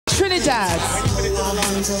Trinidad.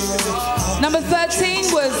 Number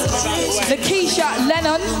 13 was Lakeisha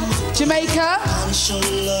Lennon, Jamaica.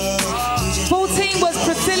 14 was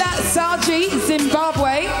Priscilla Saji,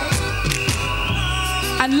 Zimbabwe.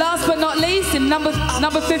 And last but not least, in number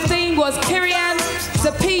 15 was Kirian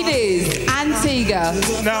Zapides, Antigua.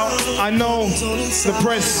 Now, I know the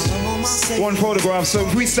press want photographs, so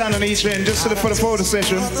if we stand on each end just for the photo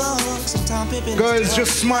session. Girls,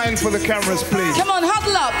 just smile for the cameras, please. Come on,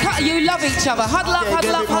 huddle up. You love each other. Huddle up,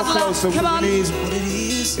 huddle up, huddle up. Come on.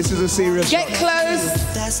 This is a serious Get close.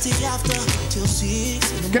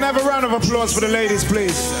 Can I have a round of applause for the ladies,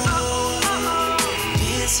 please?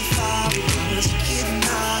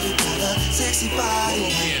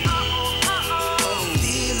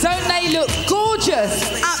 Don't they look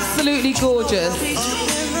gorgeous? Absolutely gorgeous.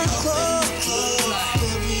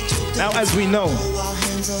 Now, as we know,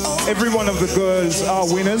 every one of the girls are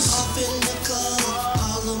winners.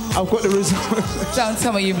 I've got the results. Don't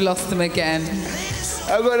tell me you've lost them again.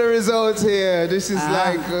 I've got the results here. This is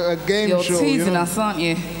like a game show. You're teasing us, aren't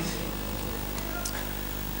you?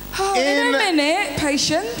 Oh, in a minute,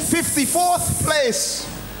 patience. 54th place.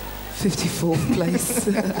 54th place.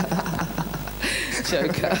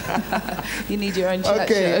 Joker. You need your own chat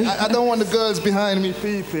Okay, show. I don't want the girls behind me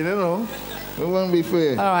peeping, you know. It won't be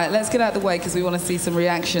fair. All right, let's get out of the way because we want to see some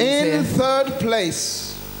reactions here. In third place.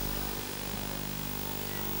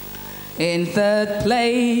 In third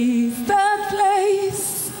place, third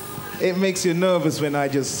place. It makes you nervous when I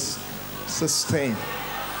just sustain.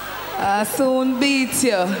 I soon beat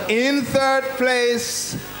you. In third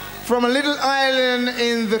place, from a little island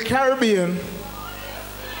in the Caribbean.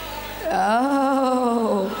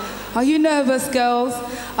 Oh, are you nervous, girls?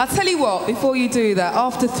 I'll tell you what, before you do that,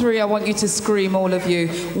 after 3, I want you to scream, all of you.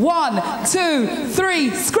 1, 2, 3,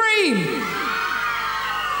 scream!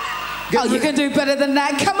 You can do better than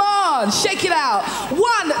that. Come on, shake it out. 1,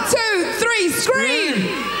 2, 3, scream!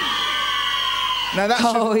 Now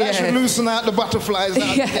that should loosen out the butterflies.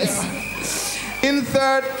 Yes. In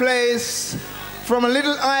third place, from a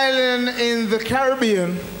little island in the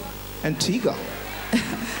Caribbean, Antigua.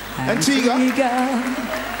 Antigua.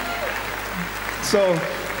 So,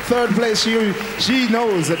 third place, she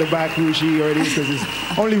knows at the back who she already is because it's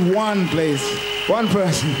only one place, one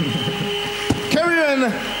person.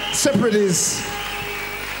 Kirian Zapides.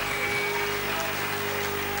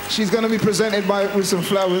 She's going to be presented with some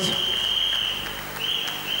flowers.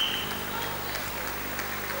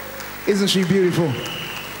 Isn't she beautiful?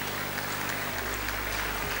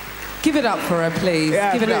 Give it up for her, please.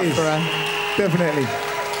 Yeah, Give it up please. for her. Definitely.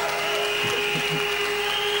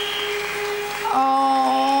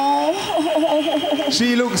 Oh.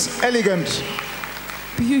 She looks elegant.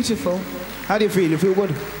 Beautiful. How do you feel? You feel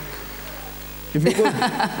good? You feel good?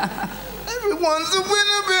 Everyone's a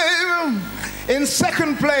winner, baby. In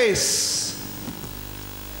second place.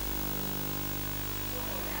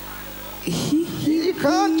 You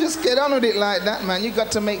can't just get on with it like that, man. You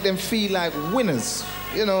got to make them feel like winners,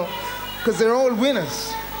 you know, because they're all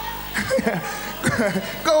winners.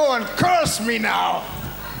 Go on, curse me now.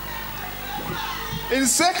 In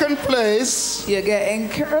second place. You're getting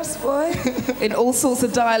cursed, boy. In all sorts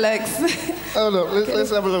of dialects. Oh, look,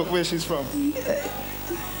 let's have a look where she's from.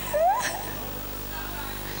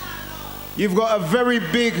 You've got a very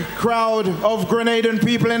big crowd of Grenadian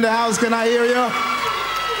people in the house. Can I hear you?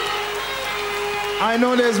 I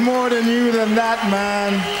know there's more than you than that,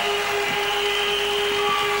 man.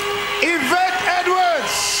 Yvette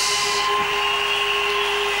Edwards.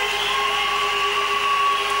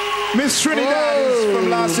 Miss Trinidad is from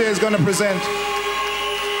last year is going to present.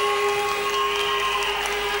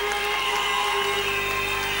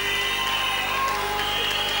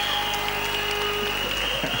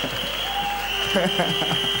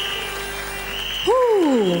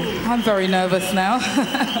 I'm very nervous now.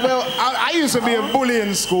 Well, I used to be a bully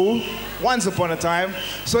in school once upon a time,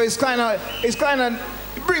 so it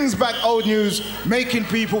brings back old news, making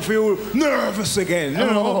people feel nervous again. You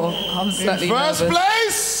know? I'm slightly in first nervous.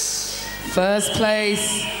 place. First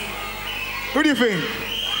place. Who do you think?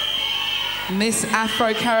 Miss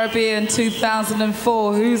Afro-Caribbean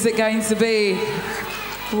 2004. Who's it going to be?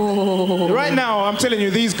 Whoa. Right now, I'm telling you,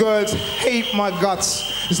 these girls hate my guts.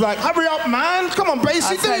 It's like, hurry up, man. Come on, Baysee.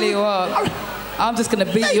 I'll tell you what. I'm just going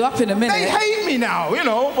to beat you up in a minute. They hate me now, you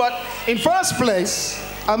know. But in first place,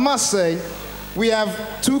 I must say, we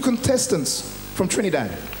have 2 contestants from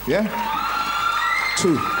Trinidad. Yeah?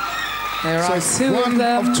 2. There are so 2 of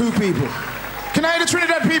them. One of 2 people. Can I hear the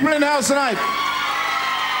Trinidad people in the house tonight?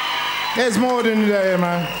 There's more than there,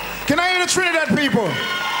 man. Can I hear the Trinidad people?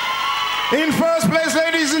 In first place,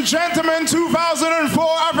 ladies and gentlemen, 2004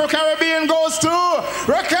 Africa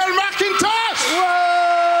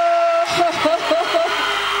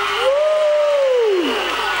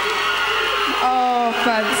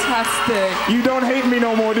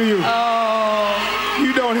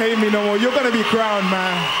me no more. You're gonna be crowned,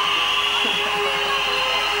 man.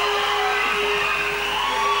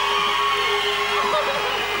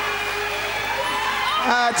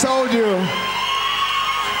 I told you.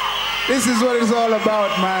 This is what it's all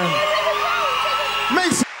about, man.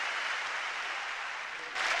 Make some.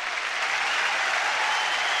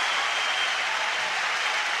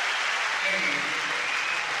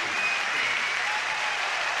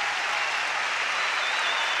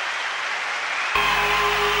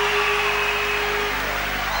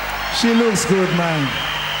 She looks good, man.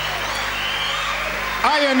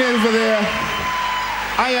 Iron over there.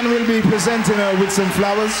 Iron will be presenting her with some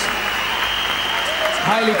flowers. It's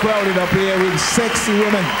highly crowded up here with sexy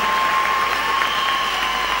women.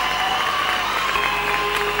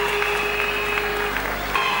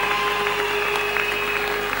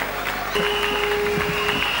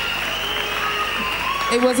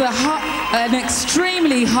 It was an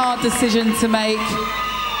extremely hard decision to make.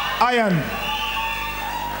 Iron,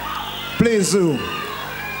 please do.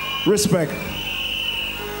 Respect.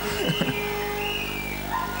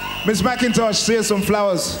 Miss McIntosh, here's some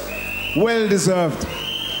flowers. Well deserved.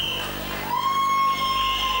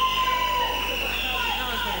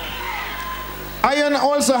 Iron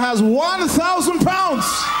also has 1,000 pounds.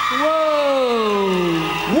 Whoa.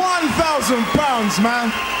 1,000 pounds,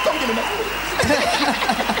 man. Don't give me that.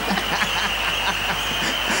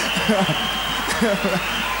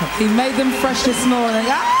 He made them fresh this morning.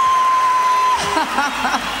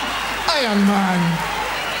 Iron Man.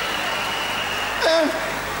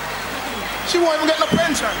 She won't even get no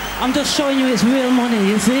pension. I'm just showing you it's real money,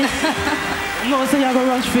 you see? No, so you're going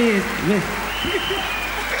to rush for it.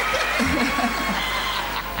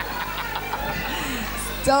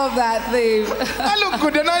 Stop that theme. I look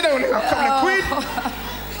good and I don't have a couple of quid.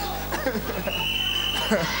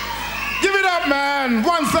 Give it up, man.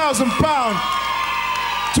 1,000 pounds.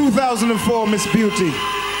 2004 Miss Beauty.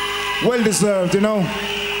 Well deserved, you know.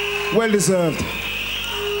 Well deserved.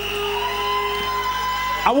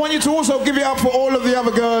 I want you to also give it up for all of the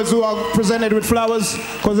other girls who are presented with flowers,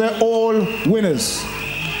 because they're all winners.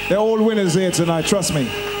 They're all winners here tonight, trust me.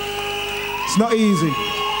 It's not easy.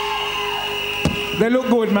 They look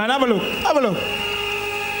good, man. Have a look. Have a look.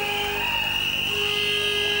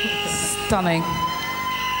 Stunning.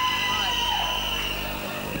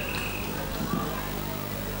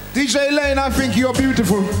 DJ Lane, I think you're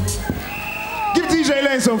beautiful. Give DJ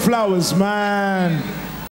Lane some flowers, man.